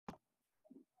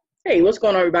Hey, what's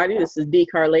going on, everybody? This is D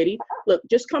Car Lady. Look,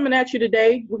 just coming at you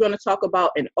today, we're going to talk about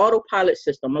an autopilot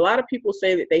system. A lot of people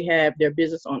say that they have their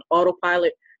business on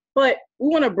autopilot, but we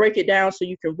want to break it down so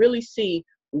you can really see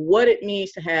what it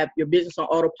means to have your business on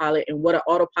autopilot and what an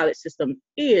autopilot system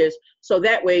is, so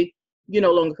that way you're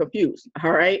no longer confused,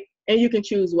 all right? And you can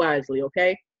choose wisely,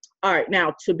 okay? All right,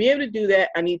 now, to be able to do that,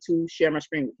 I need to share my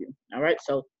screen with you, all right?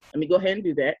 So let me go ahead and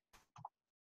do that.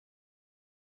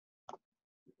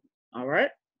 All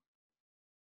right.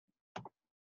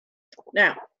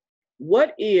 Now,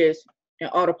 what is an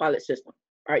autopilot system?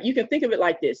 All right, you can think of it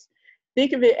like this.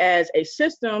 Think of it as a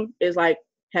system is like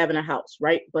having a house,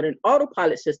 right? But an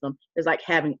autopilot system is like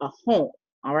having a home,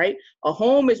 all right? A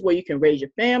home is where you can raise your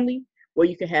family, where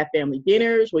you can have family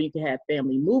dinners, where you can have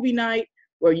family movie night,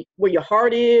 where your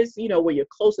heart is, where your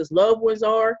closest loved ones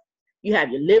are. You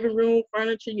have your living room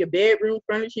furniture, your bedroom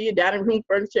furniture, your dining room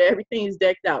furniture, everything is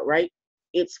decked out, right?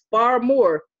 It's far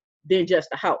more than just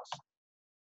a house.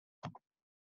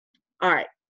 All right,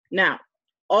 now,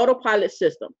 autopilot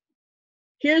system.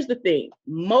 Here's the thing.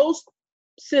 Most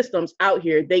systems out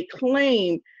here, they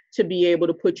claim to be able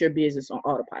to put your business on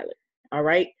autopilot, all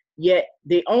right? Yet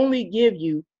they only give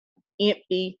you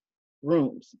empty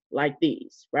rooms like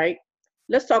these, right?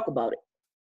 Let's talk about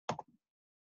it.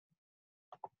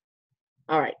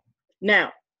 All right,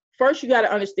 now, first you got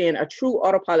to understand a true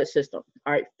autopilot system.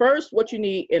 All right, first what you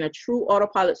need in a true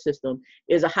autopilot system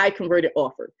is a high converted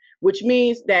offer, which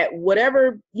means that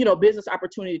whatever business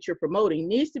opportunity that you're promoting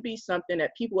needs to be something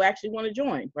that people actually want to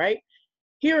join, right?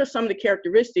 Here are some of the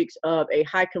characteristics of a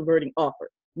high converting offer.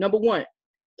 Number one,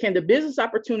 can the business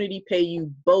opportunity pay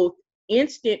you both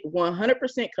instant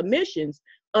 100% commissions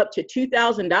up to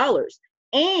 $2,000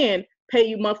 and pay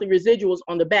you monthly residuals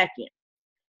on the back end?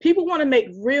 People want to make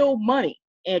real money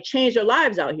and change their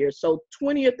lives out here. So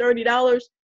 $20 or $30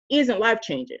 isn't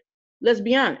life-changing. Let's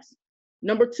be honest.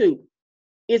 Number two,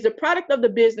 is the product of the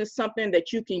business something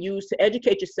that you can use to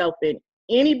educate yourself in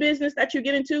any business that you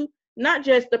get into, not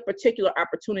just the particular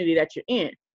opportunity that you're in?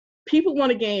 People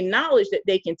want to gain knowledge that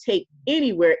they can take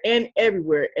anywhere and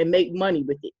everywhere and make money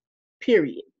with it,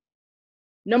 period.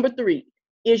 Number three,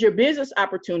 is your business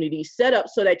opportunity set up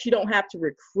so that you don't have to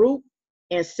recruit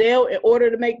and sell in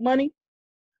order to make money?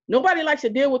 Nobody likes to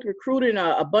deal with recruiting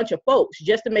a bunch of folks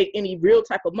just to make any real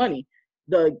type of money.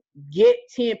 The get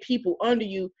 10 people under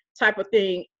you type of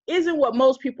thing isn't what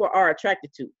most people are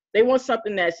attracted to. They want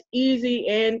something that's easy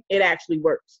and it actually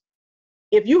works.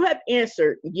 If you have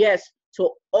answered yes to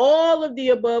all of the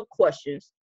above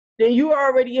questions, then you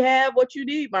already have what you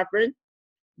need, my friend.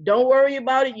 Don't worry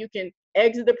about it. You can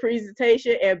exit the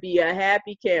presentation and be a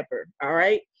happy camper, all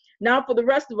right? Now, for the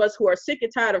rest of us who are sick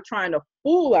and tired of trying to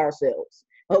fool ourselves,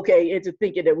 okay, into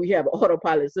thinking that we have an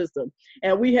autopilot system,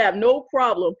 and we have no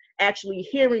problem actually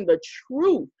hearing the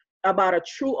truth about a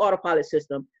true autopilot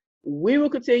system, we will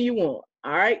continue on,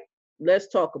 all right? Let's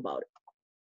talk about it.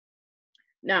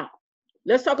 Now,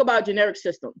 let's talk about generic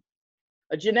system.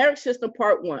 A generic system,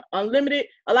 part one, unlimited.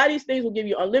 A lot of these things will give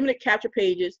you unlimited capture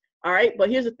pages, all right? But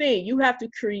here's the thing, you have to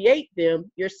create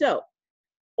them yourself.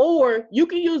 Or you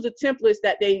can use the templates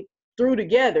that they threw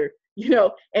together,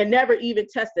 and never even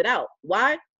test it out.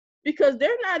 Why? Because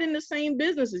they're not in the same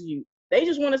business as you. They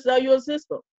just want to sell you a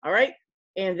system, all right?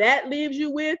 And that leaves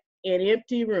you with an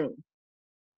empty room.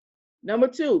 Number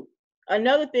two,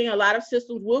 another thing, a lot of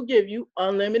systems will give you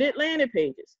unlimited landing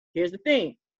pages. Here's the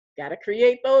thing, got to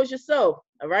create those yourself,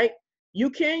 all right? You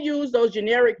can use those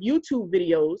generic YouTube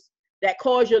videos that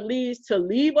cause your leads to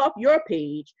leave off your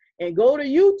page and go to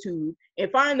YouTube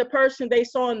and find the person they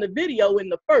saw in the video in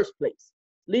the first place,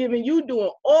 leaving you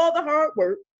doing all the hard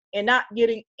work and not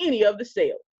getting any of the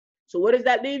sales. So what does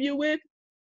that leave you with?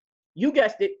 You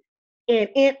guessed it, an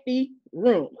empty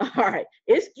room. All right,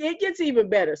 it gets even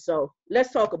better. So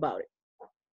let's talk about it.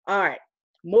 All right,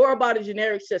 more about a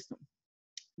generic system.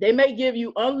 They may give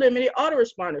you unlimited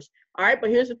autoresponders. All right, but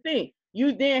here's the thing.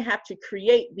 You then have to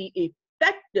create the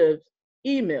effective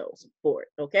emails for it,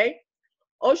 okay?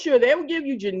 Oh, sure, they will give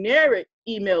you generic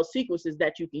email sequences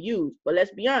that you can use, but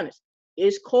let's be honest,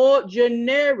 it's called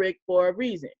generic for a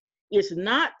reason. It's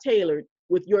not tailored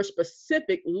with your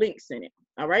specific links in it,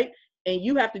 all right? And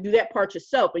you have to do that part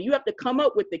yourself, and you have to come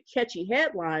up with the catchy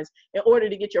headlines in order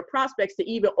to get your prospects to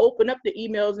even open up the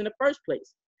emails in the first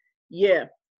place. Yeah,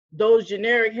 those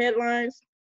generic headlines,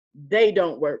 they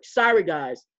don't work. Sorry,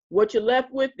 guys. What you're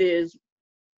left with is,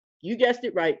 you guessed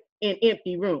it right, an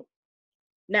empty room.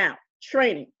 Now,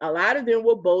 training. A lot of them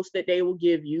will boast that they will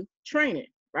give you training,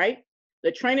 right?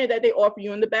 The training that they offer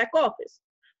you in the back office.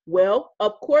 Well,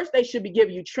 of course, they should be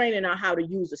giving you training on how to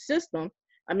use a system.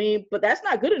 I mean, but that's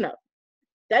not good enough.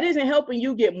 that isn't helping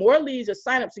you get more leads or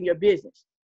signups in your business.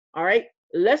 All right,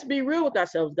 let's be real with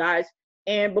ourselves, guys.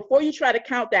 And before you try to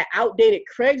count that outdated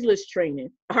Craigslist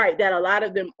training, all right, that a lot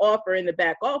of them offer in the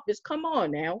back office, come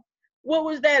on now. What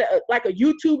was that, like a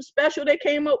YouTube special they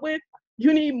came up with?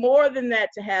 You need more than that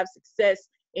to have success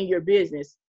in your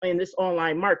business in this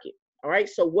online market. All right,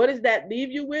 so what does that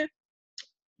leave you with?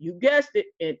 You guessed it,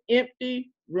 an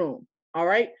empty room. All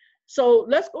right, so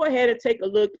let's go ahead and take a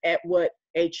look at what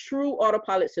a true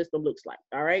autopilot system looks like.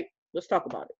 All right, let's talk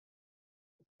about it.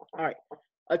 All right,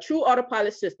 a true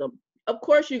autopilot system. Of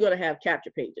course, you're going to have capture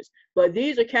pages, but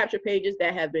these are capture pages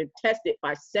that have been tested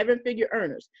by 7-figure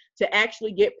earners to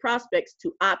actually get prospects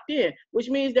to opt in, which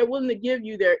means they're willing to give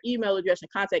you their email address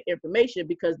and contact information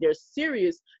because they're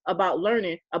serious about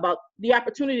learning about the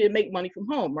opportunity to make money from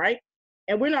home, right?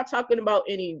 And we're not talking about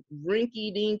any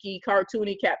rinky-dinky,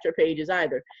 cartoony capture pages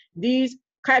either. These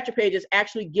capture pages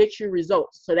actually get you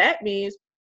results. So that means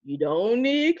you don't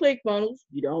need ClickFunnels,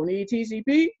 you don't need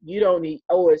TCP, you don't need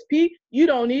OSP, you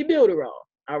don't need Builderall,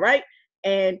 all right?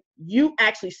 And you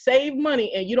actually save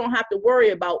money and you don't have to worry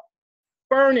about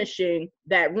furnishing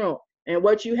that room. And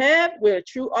what you have with a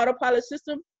true autopilot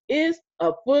system is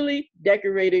a fully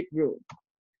decorated room.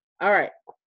 All right,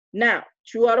 now,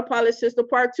 true autopilot system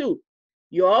part 2.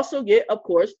 You also get, of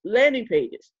course, landing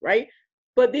pages, right?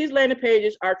 But these landing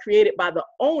pages are created by the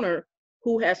owner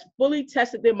who has fully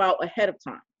tested them out ahead of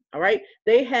time. All right,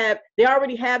 they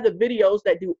already have the videos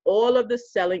that do all of the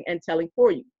selling and telling for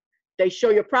you. They show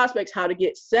your prospects how to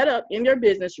get set up in your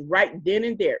business right then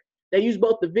and there. They use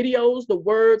both the videos, the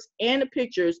words, and the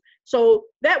pictures. So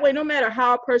that way, no matter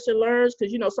how a person learns,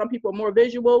 because some people are more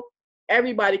visual,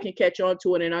 everybody can catch on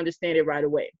to it and understand it right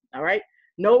away. All right,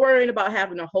 no worrying about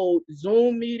having to hold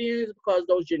Zoom meetings because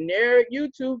those generic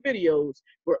YouTube videos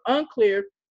were unclear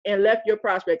and left your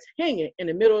prospects hanging in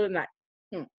the middle of the night.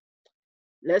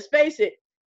 Let's face it,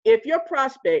 if your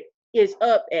prospect is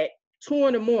up at 2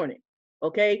 in the morning,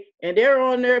 okay, and they're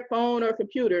on their phone or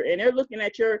computer and they're looking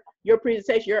at your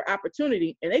presentation, your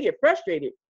opportunity, and they get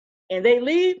frustrated and they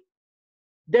leave,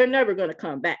 they're never going to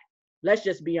come back. Let's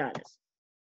just be honest.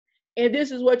 And this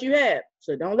is what you have.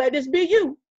 So don't let this be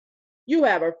you. You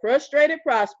have a frustrated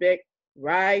prospect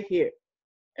right here.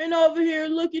 And over here,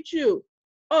 look at you.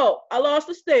 Oh, I lost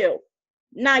a sale.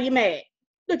 Now you're mad.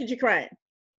 Look at you crying.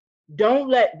 Don't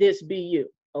let this be you,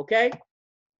 okay?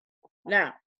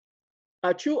 Now,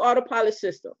 a true autopilot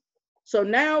system. So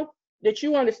now that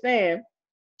you understand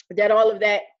that all of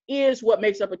that is what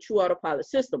makes up a true autopilot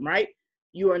system, right?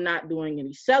 You are not doing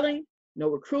any selling, no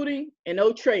recruiting, and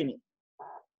no training.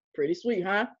 Pretty sweet,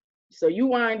 huh? So you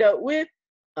wind up with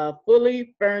a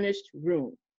fully furnished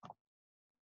room.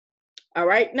 All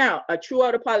right, now a true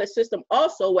autopilot system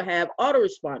also will have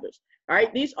autoresponders. All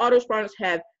right, these autoresponders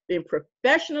have been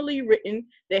professionally written.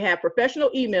 They have professional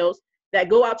emails that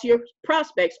go out to your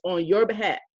prospects on your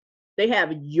behalf. They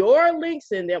have your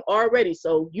links in them already,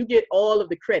 so you get all of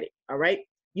the credit, all right?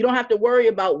 You don't have to worry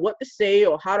about what to say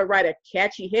or how to write a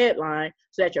catchy headline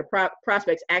so that your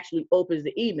prospects actually opens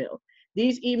the email.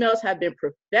 These emails have been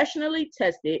professionally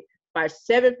tested by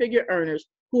 7-figure earners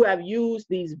who have used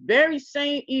these very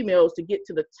same emails to get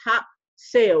to the top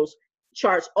sales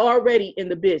charts already in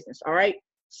the business, all right?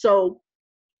 So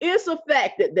it's a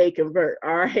fact that they convert,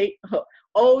 all right?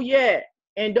 Oh, yeah.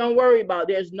 And don't worry about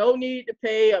it. There's no need to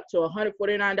pay up to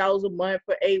 $149 a month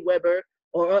for Aweber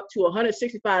or up to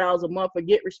 $165 a month for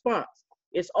Get Response.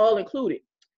 It's all included.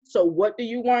 So what do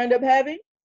you wind up having?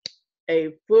 A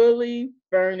fully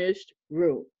furnished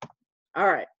room. All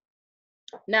right.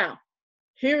 Now,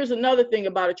 here's another thing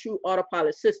about a true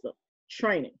autopilot system,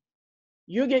 training.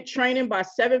 You get training by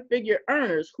 7-figure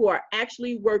earners who are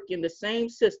actually working the same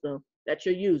system that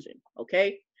you're using,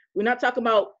 okay? We're not talking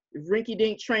about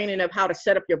rinky-dink training of how to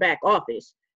set up your back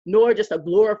office, nor just a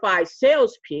glorified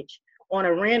sales pitch on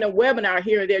a random webinar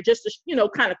here and there just to,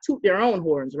 kind of toot their own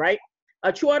horns, right?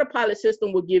 A true autopilot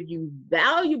system will give you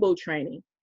valuable training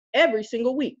every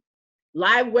single week.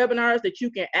 Live webinars that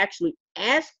you can actually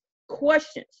ask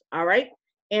questions, all right?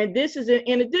 And this is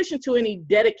in addition to any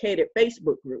dedicated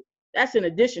Facebook group. That's in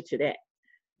addition to that.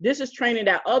 This is training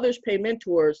that others pay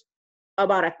mentors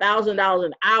about $1,000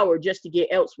 an hour just to get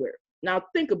elsewhere. Now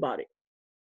think about it.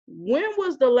 When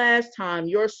was the last time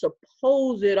your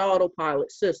supposed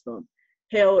autopilot system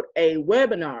held a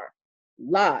webinar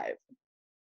live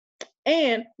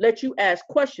and let you ask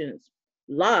questions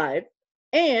live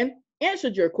and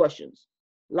answered your questions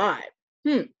live?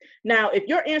 Now, if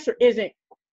your answer isn't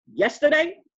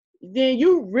yesterday, then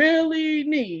you really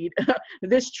need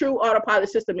this true autopilot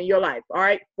system in your life, all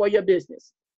right, for your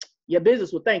business. Your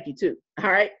business will thank you too,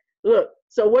 all right? Look,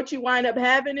 so what you wind up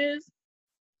having is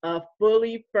A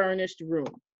fully furnished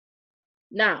room.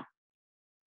 Now,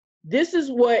 this is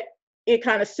what it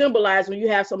kind of symbolizes when you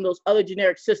have some of those other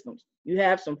generic systems. You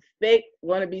have some fake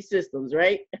wannabe systems,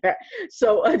 right?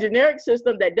 So a generic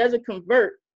system that doesn't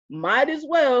convert might as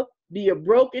well be a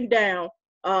broken down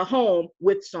home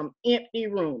with some empty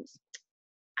rooms.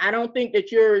 I don't think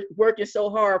that you're working so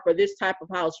hard for this type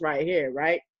of house right here,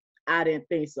 right? I didn't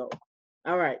think so.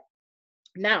 All right.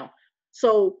 Now,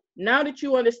 so now that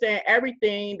you understand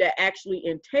everything that actually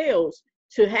entails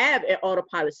to have an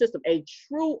autopilot system, a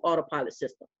true autopilot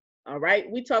system, all right,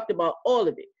 we talked about all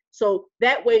of it. So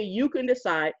that way you can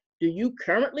decide, do you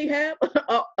currently have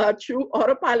a true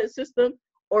autopilot system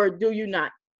or do you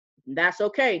not? That's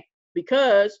okay,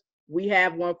 because we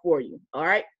have one for you. All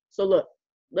right. So look,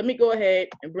 let me go ahead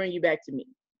and bring you back to me.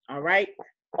 All right.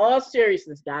 All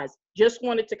seriousness, guys, just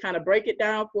wanted to kind of break it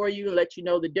down for you and let you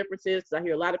know the differences. I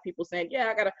hear a lot of people saying, yeah,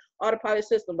 I got an autopilot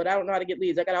system, but I don't know how to get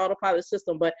leads. I got an autopilot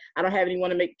system, but I don't have anyone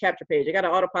to make a capture page. I got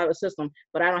an autopilot system,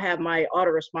 but I don't have my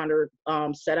autoresponder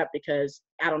set up because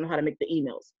I don't know how to make the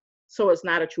emails. So it's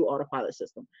not a true autopilot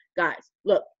system. Guys,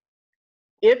 look,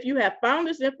 if you have found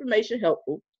this information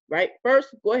helpful, right, first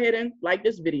go ahead and like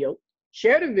this video.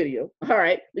 Share the video, all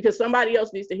right, because somebody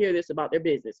else needs to hear this about their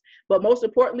business. But most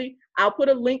importantly, I'll put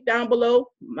a link down below,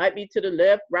 might be to the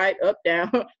left, right, up, down,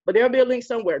 but there'll be a link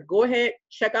somewhere. Go ahead,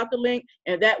 check out the link,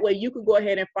 and that way you can go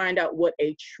ahead and find out what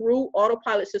a true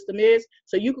autopilot system is,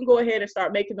 so you can go ahead and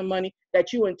start making the money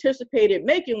that you anticipated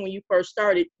making when you first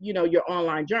started, you know, your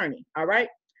online journey, all right?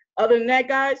 Other than that,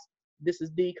 guys, this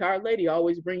is the Card Lady,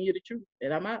 always bringing you the truth,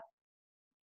 and I'm out.